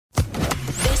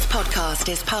podcast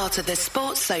is part of the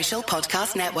Sports Social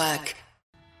Podcast Network.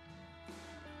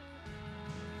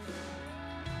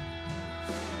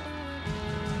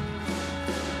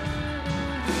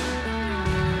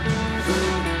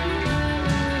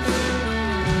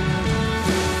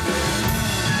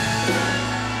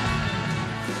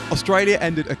 Australia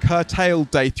ended a curtailed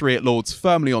day 3 at Lord's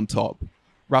firmly on top,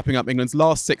 wrapping up England's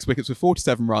last 6 wickets with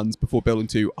 47 runs before building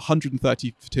to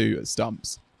 132 at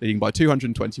stumps, leading by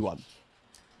 221.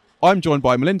 I'm joined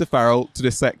by Melinda Farrell to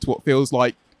dissect what feels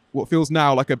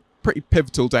now like a pretty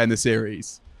pivotal day in the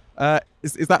series.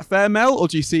 Is that fair, Mel, or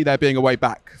do you see there being a way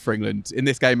back for England in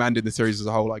this game and in the series as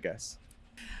a whole, I guess?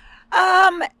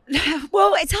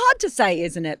 Well, it's hard to say,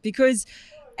 isn't it? Because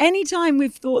anytime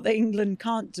we've thought that England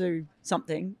can't do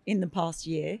something in the past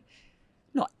year,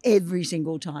 not every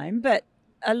single time, but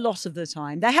a lot of the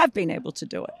time, they have been able to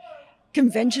do it.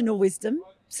 Conventional wisdom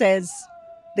says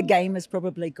the game has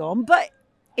probably gone, but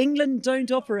England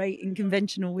don't operate in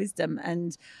conventional wisdom.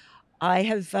 And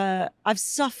I've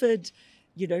suffered,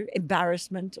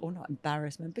 embarrassment, or not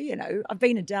embarrassment, but, I've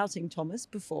been a doubting Thomas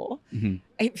before. Mm-hmm.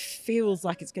 It feels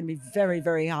like it's going to be very,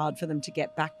 very hard for them to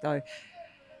get back, though.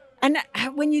 And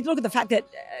when you look at the fact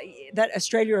that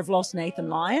Australia have lost Nathan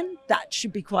Lyon, that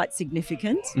should be quite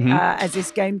significant as this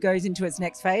game goes into its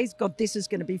next phase. God, this is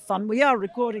going to be fun. We are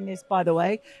recording this, by the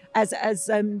way, as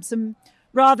some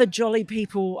rather jolly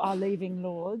people are leaving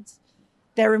Lord's.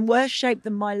 They're in worse shape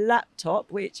than my laptop,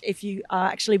 which, if you are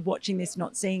actually watching this,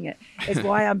 not seeing it, is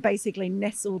why I'm basically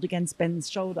nestled against Ben's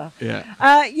shoulder.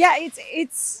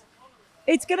 It's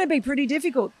going to be pretty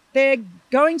difficult. They're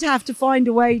going to have to find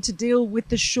a way to deal with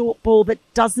the short ball that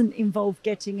doesn't involve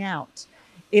getting out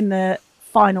in the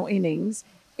final innings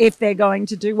if they're going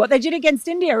to do what they did against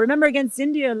India. Remember against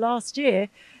India last year,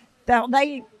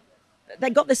 they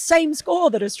got the same score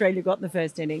that Australia got in the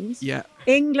first innings. Yeah.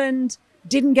 England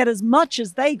didn't get as much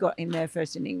as they got in their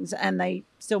first innings, and they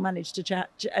still managed to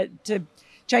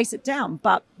chase it down.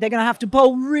 But they're going to have to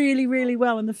bowl really, really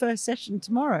well in the first session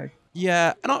tomorrow.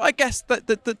 Yeah, and I guess that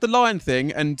the Lion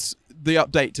thing and the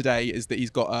update today is that he's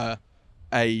got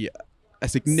a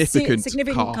significant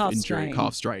calf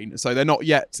strain. So he's not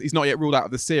yet ruled out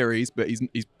of the series, but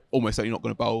he's almost certainly not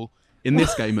going to bowl in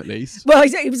this game at least. Well,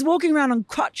 he was walking around on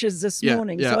crutches this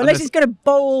morning, so unless he's going to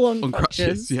bowl on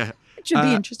crutches, it should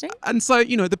be interesting. And so,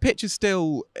 the pitch is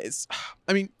still, it's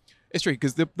tricky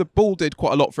because the ball did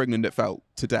quite a lot for England, it felt,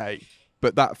 today,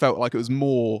 but that felt like it was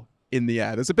more in the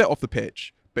air. There's a bit off the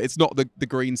pitch, but it's not the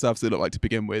green surface it looked like to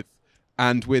begin with.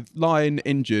 And with Lyon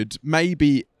injured,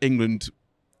 maybe England,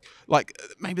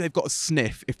 maybe they've got a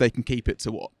sniff if they can keep it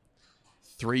to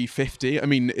 350. I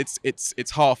mean,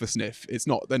 it's half a sniff. It's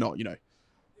not. They're not.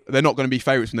 They're not going to be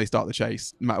favourites when they start the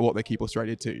chase, no matter what they keep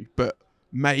Australia to. But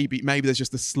maybe there's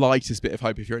just the slightest bit of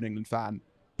hope if you're an England fan,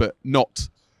 but not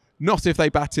if they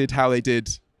batted how they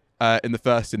did in the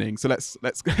first innings. So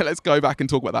let's go back and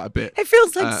talk about that a bit. It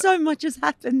feels like so much has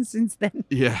happened since then.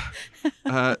 Yeah.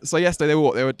 So yesterday they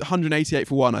were 188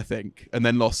 for 1, I think, and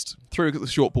then lost through the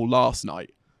short ball last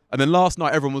night. And then last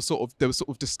night everyone was there was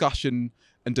discussion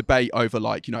and debate over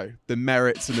the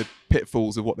merits and the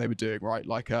pitfalls of what they were doing, right?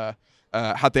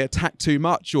 Had they attacked too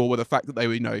much, or were the fact that they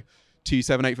were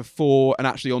 278 for 4 and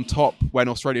actually on top when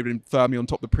Australia had been firmly on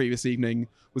top the previous evening,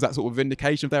 was that sort of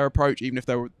vindication of their approach, even if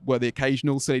there were the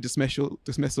occasional silly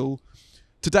dismissal?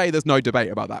 Today there's no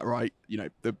debate about that, right?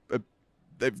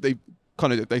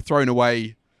 They've thrown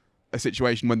away a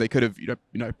situation when they could have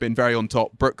been very on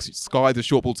top. Brooks skies a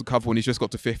short ball to cover when he's just got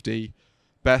to 50.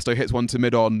 Bairstow hits one to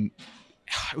mid on.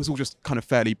 It was all just kind of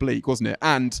fairly bleak, wasn't it?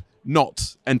 And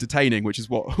not entertaining, which is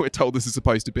what we're told this is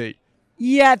supposed to be.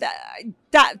 Yeah,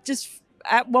 that just,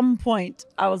 at one point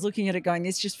I was looking at it going,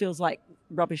 this just feels like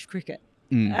rubbish cricket.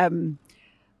 I'll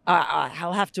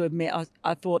have to admit,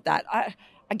 I thought that.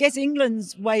 I guess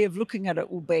England's way of looking at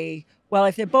it will be, well,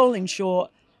 if they're bowling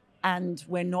short and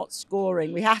we're not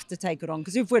scoring, we have to take it on,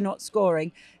 because if we're not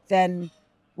scoring, then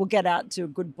we'll get out to a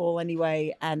good ball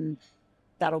anyway, and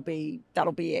that'll be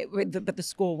it. But the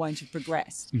score won't have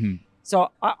progressed. Mm-hmm.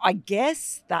 So I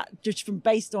guess that just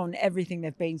based on everything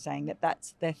they've been saying,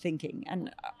 that's their thinking,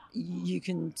 and you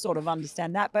can sort of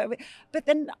understand that. But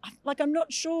then, I'm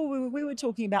not sure. We were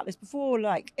talking about this before.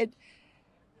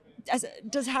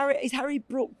 Is Harry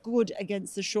Brook good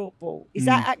against the short ball? Is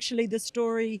that actually the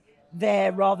story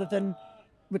there, rather than,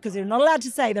 because they're not allowed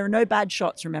to say there are no bad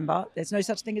shots? Remember, there's no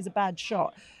such thing as a bad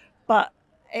shot, but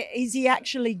is he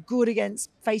actually good against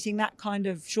facing that kind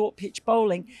of short pitch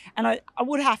bowling? And I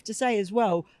would have to say as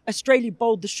well, Australia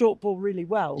bowled the short ball really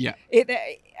well. Yeah.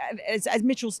 As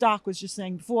Mitchell Starc was just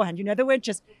saying beforehand, there weren't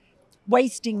just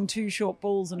wasting 2 short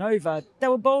balls and over. They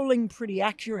were bowling pretty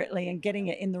accurately and getting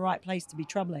it in the right place to be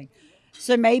troubling.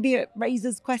 So maybe it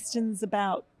raises questions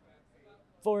about,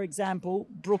 for example,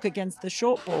 Brooke against the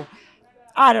short ball.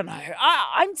 I don't know.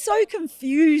 I'm so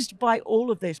confused by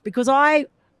all of this because I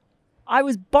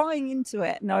was buying into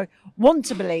it, and I want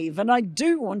to believe, and I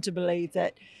do want to believe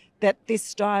that this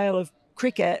style of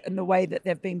cricket and the way that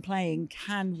they've been playing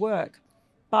can work.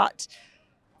 But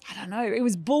I don't know. It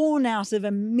was born out of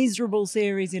a miserable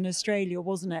series in Australia,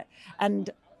 wasn't it? And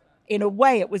in a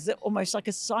way, it was almost like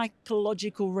a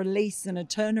psychological release and a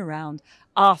turnaround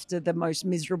after the most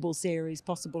miserable series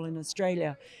possible in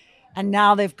Australia. And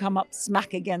now they've come up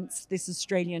smack against this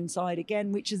Australian side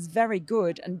again, which is very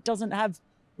good and doesn't have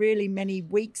really many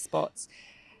weak spots.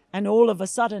 And all of a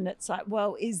sudden it's like,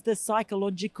 well, is the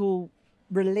psychological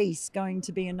release going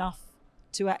to be enough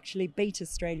to actually beat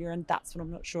Australia? And that's what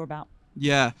I'm not sure about.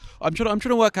 Yeah, I'm trying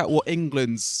to work out what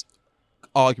England's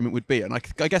argument would be, and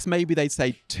I guess maybe they'd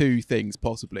say 2 things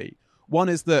possibly. One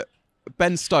is that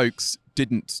Ben Stokes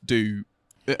didn't do,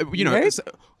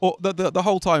 or the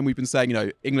whole time we've been saying,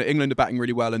 England are batting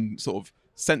really well and sort of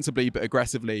sensibly but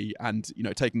aggressively, and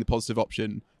taking the positive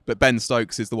option. But Ben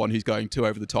Stokes is the one who's going too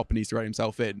over the top and needs to rein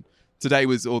himself in. Today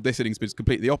this innings was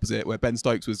completely the opposite, where Ben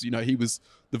Stokes was, he was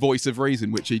the voice of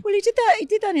reason, which he did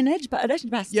that in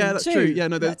Edgbaston. Yeah, that's too. true. Yeah,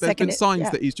 no, there's been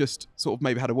signs that he's just sort of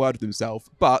maybe had a word with himself.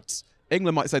 But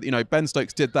England might say that, Ben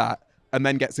Stokes did that and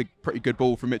then gets a pretty good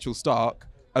ball from Mitchell Starc,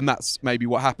 and that's maybe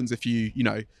what happens if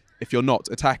if you're not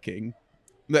attacking.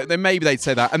 Then maybe they'd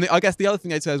say that. And I guess the other thing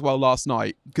they'd say as well last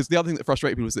night, because the other thing that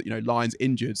frustrated people was that, Lyon's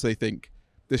injured, so they think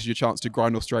this is your chance to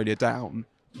grind Australia down.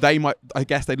 They'd look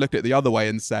at it the other way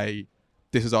and say,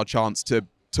 this is our chance to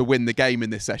win the game in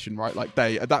this session, right? Like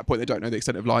at that point, they don't know the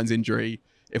extent of Lyon's injury.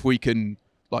 If we can,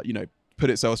 put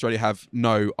it so Australia have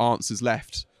no answers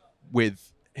left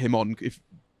with him on,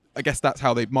 I guess that's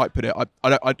how they might put it.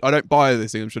 I don't buy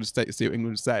this thing. I'm trying to see what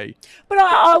England would say. But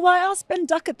I asked Ben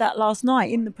Duckett that last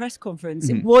night in the press conference.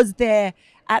 Mm-hmm. It was there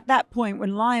at that point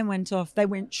when Lyon went off, they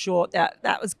went short.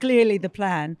 That was clearly the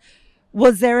plan.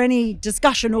 Was there any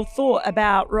discussion or thought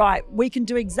about, right, we can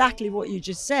do exactly what you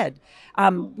just said,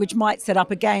 which might set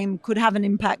up a game, could have an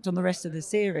impact on the rest of the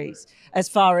series as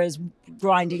far as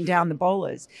grinding down the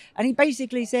bowlers? And he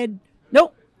basically said,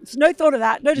 nope, there's no thought of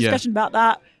that, no discussion about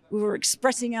that. We were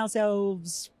expressing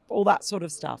ourselves, all that sort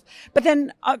of stuff. But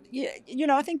then, I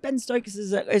think Ben Stokes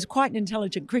is quite an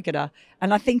intelligent cricketer,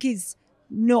 and I think he's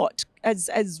not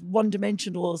as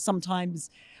one-dimensional as sometimes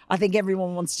I think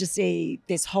everyone wants to see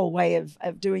this whole way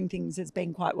of doing things as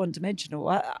being quite one-dimensional.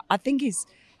 I think he's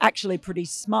actually pretty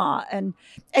smart. And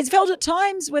it's felt at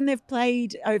times when they've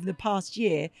played over the past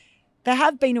year, they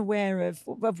have been aware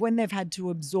of when they've had to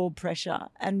absorb pressure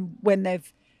and when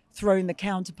they've thrown the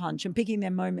counterpunch and picking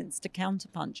their moments to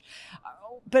counterpunch.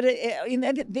 But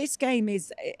this game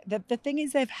is the thing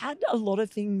is they've had a lot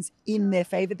of things in their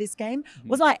favour this game. It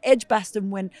was like Edgbaston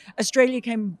when Australia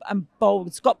came and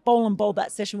bowled. Scott Boland bowled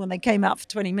that session when they came out for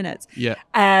 20 minutes. Yeah.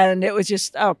 And it was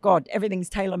just, oh God, everything's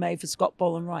tailor-made for Scott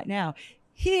Boland right now.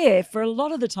 Here, for a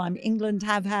lot of the time, England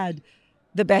have had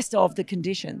the best of the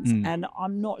conditions. And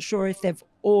I'm not sure if they've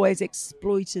always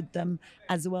exploited them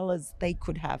as well as they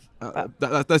could have.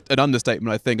 That's an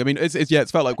understatement, I think. I mean,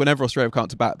 it's felt like whenever Australia have come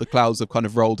to bat, the clouds have kind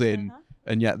of rolled in,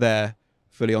 and yet they're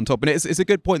fully on top. And it's a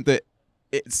good point that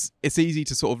it's easy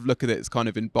to sort of look at it as kind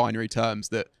of in binary terms,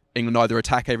 that England either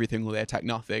attack everything or they attack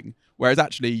nothing. Whereas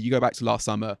actually, you go back to last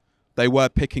summer, they were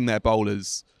picking their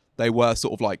bowlers. They were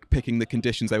sort of like picking the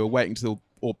conditions. They were waiting till,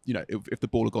 or if the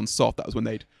ball had gone soft, that was when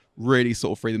they'd really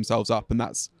sort of free themselves up, and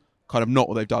that's kind of not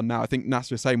what they've done now. I think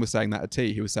Nasser Hussain was saying that at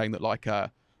tea. He was saying that like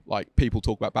people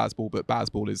talk about Bazball, but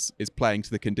Bazball is playing to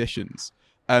the conditions.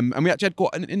 And we actually had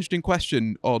got an interesting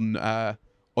question on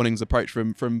England's approach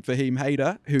from Fahim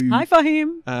Haider, who hi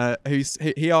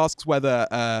Fahim, he asks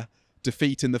whether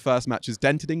defeat in the first match has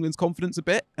dented England's confidence a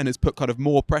bit and has put kind of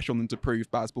more pressure on them to prove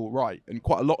Bazball right. And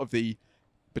quite a lot of the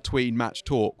between match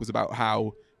talk was about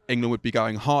how England would be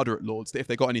going harder at Lords, that if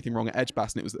they got anything wrong at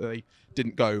Edgbaston, it was that they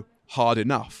didn't go hard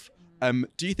enough.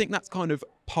 Do you think that's kind of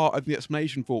part of the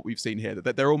explanation for what we've seen here,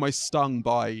 that they're almost stung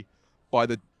by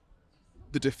the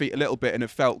defeat a little bit and have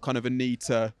felt kind of a need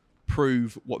to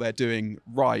prove what they're doing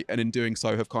right, and in doing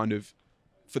so have kind of,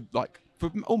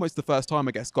 for almost the first time,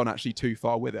 I guess, gone actually too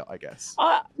far with it, I guess?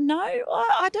 No,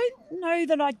 I don't know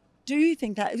that I do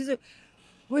think that.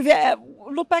 We've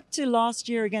look back to last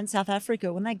year against South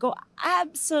Africa when they got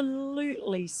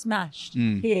absolutely smashed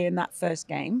here in that first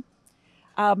game.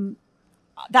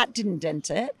 That didn't dent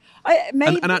it.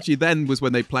 And actually, then was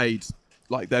when they played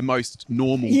like their most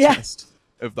normal test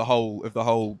of the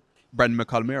whole Brendan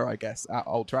McCullum era, I guess, at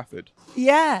Old Trafford.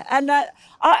 Yeah, and they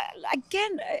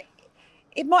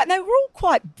were all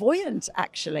quite buoyant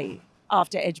actually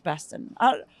after Edgbaston.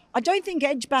 I don't think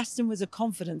Edgbaston was a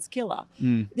confidence killer.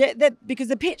 Because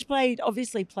the pitch made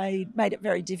it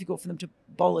very difficult for them to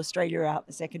bowl Australia out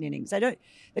the second innings. They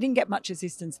didn't get much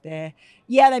assistance there.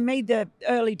 Yeah, they made the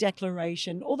early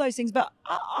declaration, all those things, but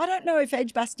I don't know if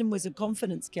Edgbaston was a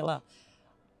confidence killer.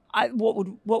 What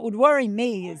would worry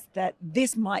me is that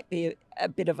this might be a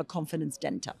bit of a confidence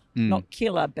denter, not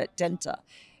killer, but denter.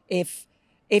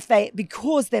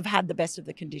 Because they've had the best of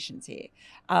the conditions here.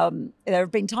 There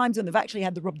have been times when they've actually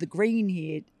had the rub the green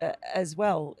here as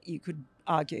well, you could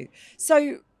argue.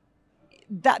 So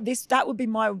that would be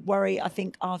my worry, I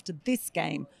think, after this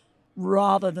game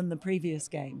rather than the previous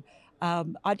game.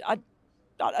 Of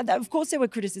course there were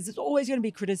criticisms. There's always going to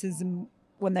be criticism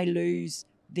when they lose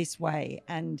this way.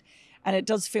 And it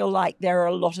does feel like there are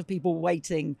a lot of people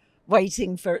waiting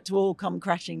for it to all come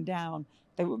crashing down.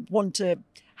 They would want to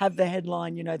have the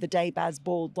headline, the day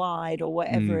Bazball died or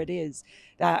whatever it is.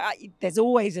 There's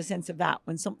always a sense of that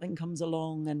when something comes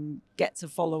along and gets a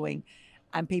following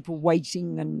and people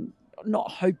waiting and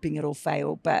not hoping it'll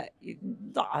fail. But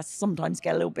I sometimes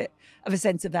get a little bit of a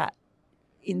sense of that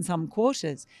in some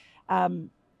quarters.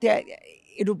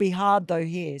 It'll be hard though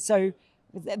here. So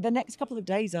the next couple of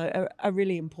days are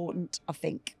really important, I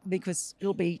think, because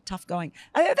it'll be tough going.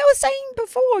 They were saying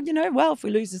before, if we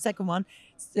lose the second one,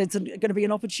 it's going to be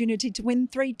an opportunity to win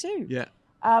 3-2. Yeah.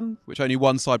 Which only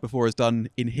one side before has done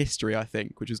in history, I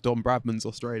think, which is Don Bradman's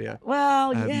Australia.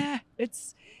 Well,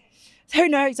 it's... Who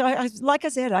knows? Like I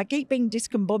said, I keep being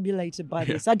discombobulated by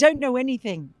this. I don't know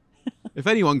anything. If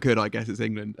anyone could, I guess it's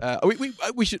England.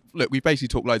 We should... Look, we've basically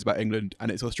talked loads about England, and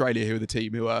it's Australia who are the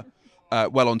team who are...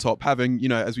 well on top, having,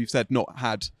 as we've said, not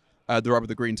had the rub of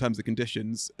the green in terms of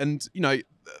conditions. And,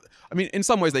 in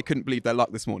some ways they couldn't believe their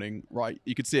luck this morning, right?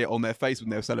 You could see it on their face when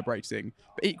they were celebrating.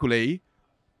 But equally,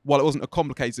 while it wasn't a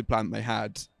complicated plan that they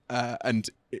had, and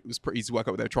it was pretty easy to work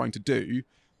out what they were trying to do,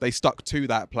 they stuck to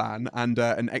that plan and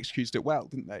executed it well,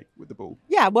 didn't they, with the ball?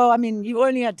 Yeah, well, you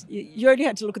only had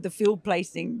to look at the field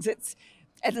placings. It's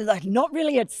like not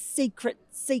really a secret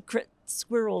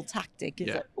squirrel tactic,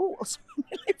 is it? Oh,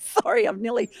 sorry, I've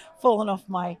nearly fallen off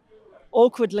my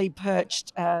awkwardly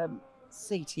perched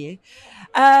seat here.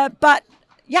 But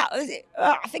yeah,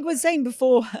 I think I was saying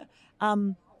before,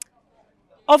 often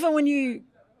when you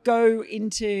go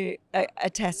into a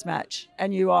test match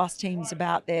and you ask teams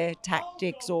about their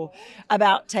tactics or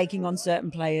about taking on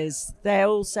certain players,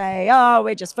 they'll say,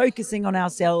 we're just focusing on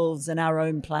ourselves and our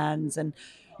own plans and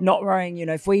not worrying,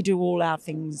 if we do all our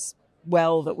things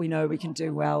well that we know we can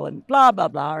do well and blah, blah,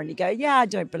 blah. And you go, I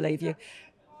don't believe you.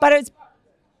 But it's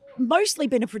mostly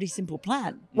been a pretty simple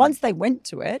plan. Once they went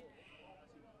to it,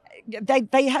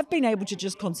 they have been able to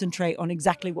just concentrate on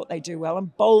exactly what they do well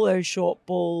and bowl those short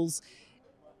balls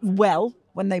well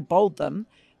when they bowled them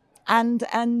and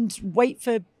wait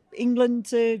for England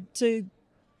to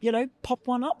pop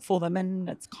one up for them. And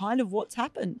that's kind of what's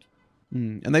happened.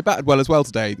 And they batted well as well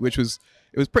today,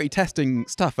 it was pretty testing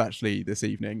stuff actually this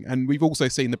evening. And we've also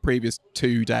seen the previous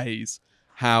 2 days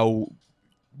how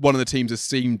one of the teams has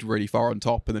seemed really far on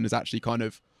top and then has actually kind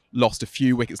of lost a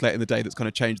few wickets late in the day that's kind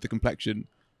of changed the complexion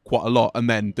quite a lot. And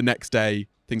then the next day,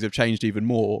 things have changed even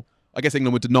more. I guess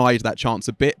England were denied that chance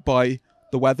a bit by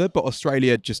the weather, but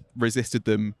Australia just resisted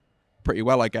them pretty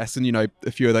well, I guess. And,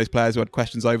 a few of those players who had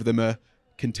questions over them are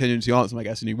continuing to answer them, I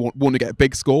guess. And he wanted to get a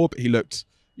big score, but he looked,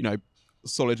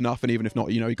 solid enough. And even if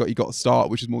not, he got a start,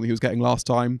 which is more than he was getting last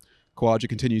time. Khawaja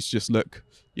continues to just look,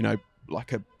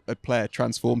 like a player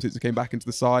transformed since he came back into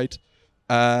the side.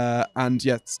 And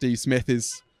yeah, Steve Smith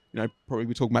is, probably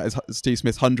we're talking about his Steve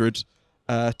Smith's 100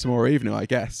 tomorrow evening, I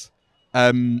guess.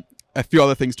 A few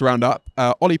other things to round up.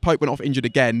 Ollie Pope went off injured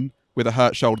again with a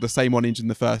hurt shoulder, the same one injured in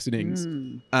the first innings.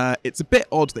 It's a bit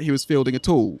odd that he was fielding at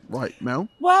all, right, Mel?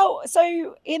 Well,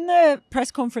 so in the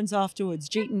press conference afterwards,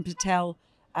 Jeetan Patel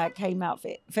came out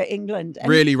for England. And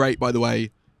really rate, by the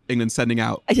way, England sending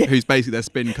out who's basically their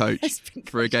spin coach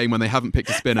for a game when they haven't picked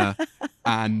a spinner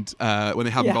and when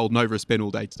they haven't bowled over a spin all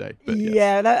day today. But,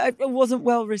 that it wasn't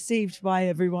well received by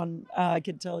everyone, I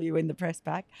can tell you, in the press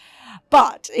pack.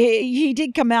 But he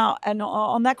did come out, and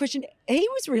on that question, he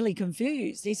was really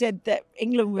confused. He said that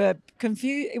England were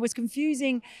confused. It was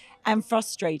confusing and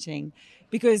frustrating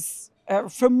because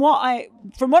from what I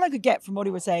could get from what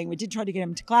he was saying, we did try to get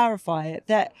him to clarify it,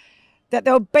 that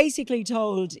they were basically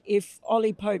told if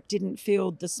Ollie Pope didn't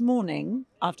field this morning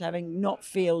after having not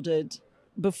fielded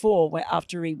before,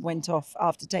 after he went off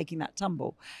after taking that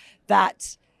tumble,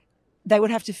 that they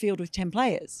would have to field with 10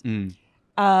 players.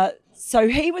 So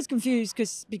he was confused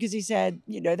because he said,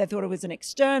 they thought it was an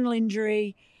external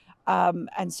injury.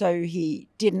 And so he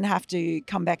didn't have to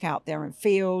come back out there and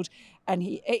field. And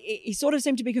he sort of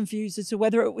seemed to be confused as to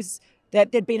whether it was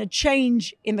that there'd been a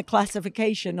change in the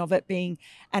classification of it being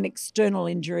an external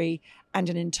injury and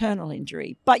an internal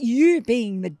injury. But you,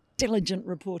 being the diligent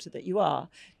reporter that you are,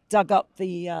 dug up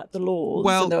the laws.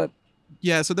 Well,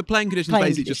 so the playing conditions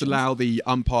basically just allow the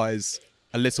umpires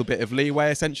a little bit of leeway,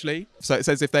 essentially. So it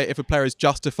says if a player is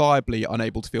justifiably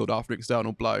unable to field after an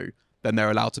external blow, then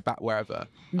they're allowed to bat wherever.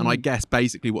 And I guess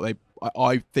basically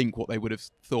I think what they would have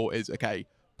thought is, okay,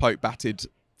 Pope batted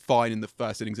fine in the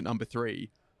first innings at number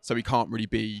 3, so he can't really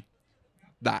be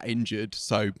that injured,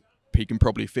 so he can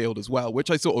probably field as well, which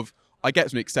I get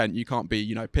to an extent. You can't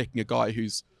be, picking a guy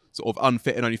who's sort of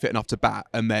unfit and only fit enough to bat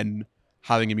and then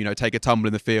having him, take a tumble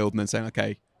in the field and then saying,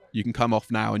 okay, you can come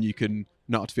off now and you can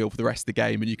not have to field for the rest of the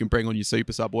game and you can bring on your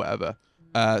super sub or whatever.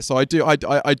 So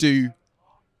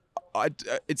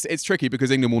it's tricky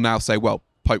because England will now say, well,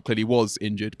 Pope clearly was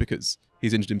injured because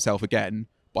he's injured himself again.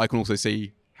 But I can also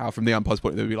see how, from the umpire's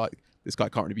point of view, they'll be like, this guy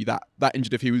can't really be that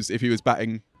injured if he was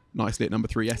batting nicely at number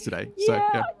 3 yesterday.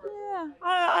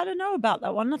 I don't know about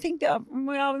that one. I think that we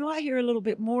might hear a little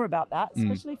bit more about that,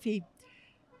 especially if he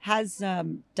has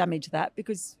damaged that,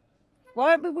 because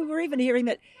we were even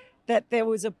hearing that there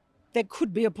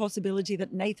could be a possibility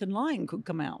that Nathan Lyon could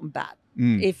come out and bat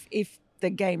if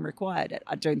the game required it.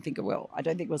 I don't think it will. I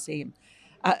don't think we'll see him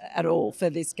at all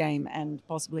for this game and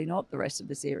possibly not the rest of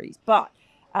the series. But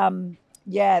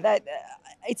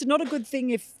it's not a good thing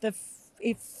if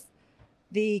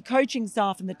the coaching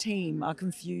staff and the team are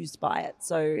confused by it.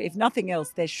 So if nothing else,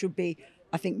 there should be,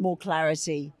 I think, more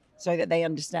clarity so that they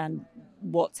understand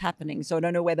what's happening. So I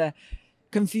don't know whether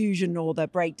confusion or the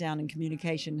breakdown in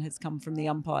communication has come from the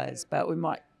umpires, but we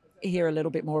might hear a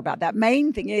little bit more about that.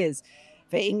 Main thing is,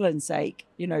 for England's sake,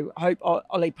 hope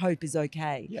Ollie Pope is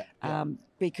okay,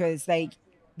 because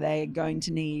they're going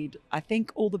to need, I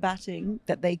think, all the batting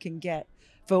that they can get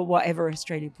for whatever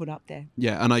Australia put up there.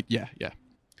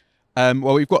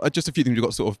 Well, we've got just a few things we've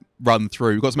got to sort of run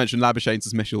through. We've got to mention Labuschagne's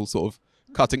dismissal, sort of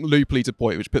cutting loopily to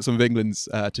point, which put some of England's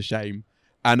to shame.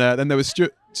 And then there was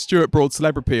Stuart Broad's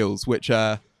celeb appeals, which,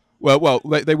 they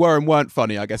were and weren't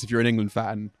funny, I guess, if you're an England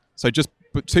fan. So just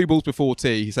 2 balls before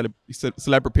tea, he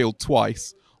celeb appealed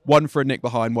twice, one for a nick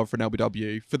behind, one for an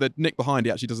LBW. For the nick behind,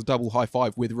 he actually does a double high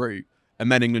five with Root,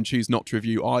 and then England choose not to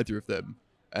review either of them.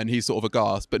 And he's sort of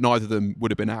aghast, but neither of them would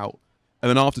have been out. And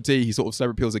then after tea, he sort of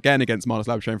celeb appeals again against Marnus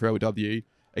Labuschagne for LBW.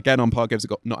 Again, umpire gives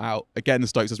it not out. Again,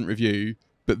 Stokes doesn't review,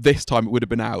 but this time it would have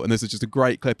been out. And this is just a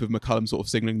great clip of McCullum sort of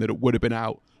signalling that it would have been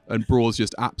out. And Broad's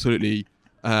just absolutely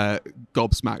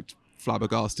gobsmacked,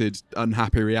 flabbergasted,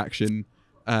 unhappy reaction.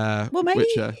 Maybe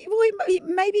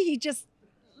he just...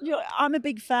 I'm a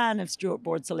big fan of Stuart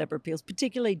Broad celeb appeals,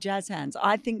 particularly jazz hands.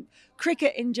 I think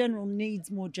cricket in general needs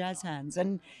more jazz hands,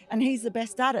 and he's the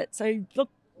best at it. So,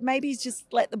 look, maybe he's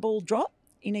just let the ball drop.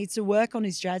 He needs to work on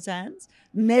his jazz hands,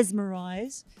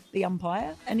 mesmerise the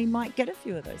umpire, and he might get a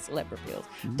few of those celeb appeals.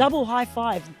 Double high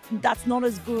five, that's not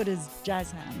as good as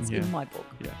jazz hands in my book.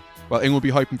 Yeah. Well, England will be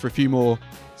hoping for a few more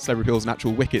celeb appeals and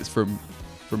actual wickets from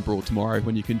Broad tomorrow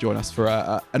when you can join us for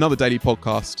another daily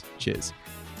podcast. Cheers.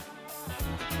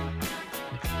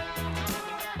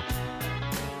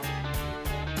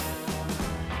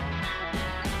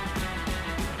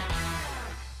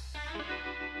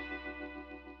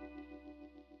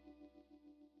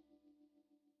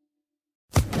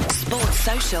 Sports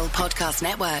Social Podcast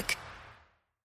Network.